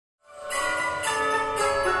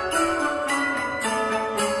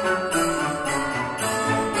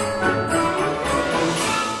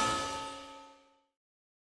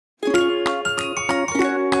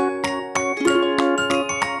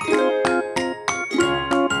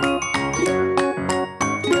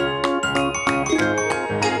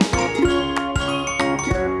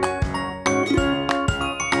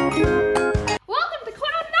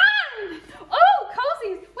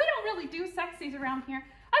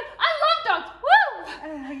stoked. Woo!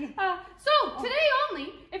 Yeah. So today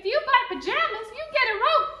only, if you buy pajamas, you get a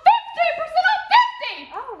robe 50% off.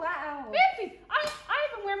 50! Oh, wow. 50! I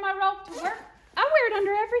even wear my robe to work. I wear it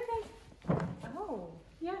under everything. Oh.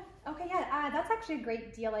 Yeah. Okay, yeah, that's actually a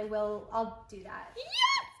great deal. I'll do that.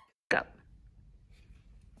 Yes! Go.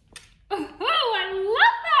 Oh, I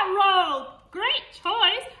love that robe. Great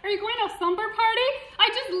choice. Are you going to a slumber party? I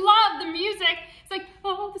just love the music. It's like,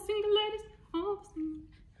 all the single ladies, all the single.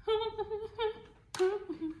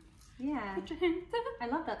 Yeah. Put your hands up. I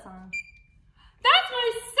love that song. That's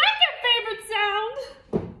my second favorite sound.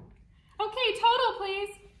 Okay, total, please.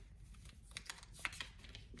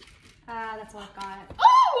 That's all I've got.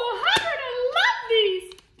 Oh, 100, I love these.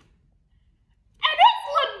 And it's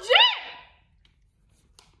legit.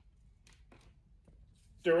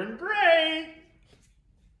 Doing great.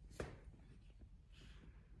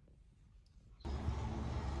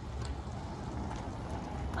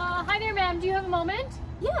 Hi there, ma'am. Do you have a moment?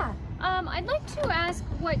 Yeah. I'd like to ask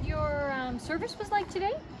what your service was like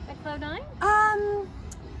today at Cloud9.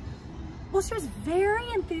 Well, she was very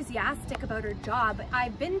enthusiastic about her job.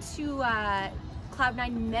 I've been to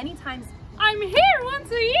Cloud9 many times. I'm here once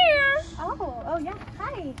a year. Oh yeah,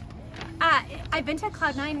 hi. I've been to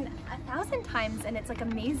Cloud9 1,000 times and it's like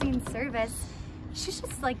amazing service. She's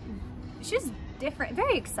just different,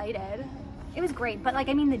 very excited. It was great, but like,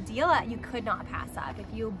 I mean, the deal that you could not pass up. If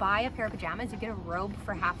you buy a pair of pajamas, you get a robe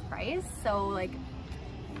for half price. So like,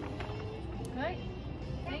 Good.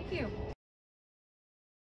 Thank you.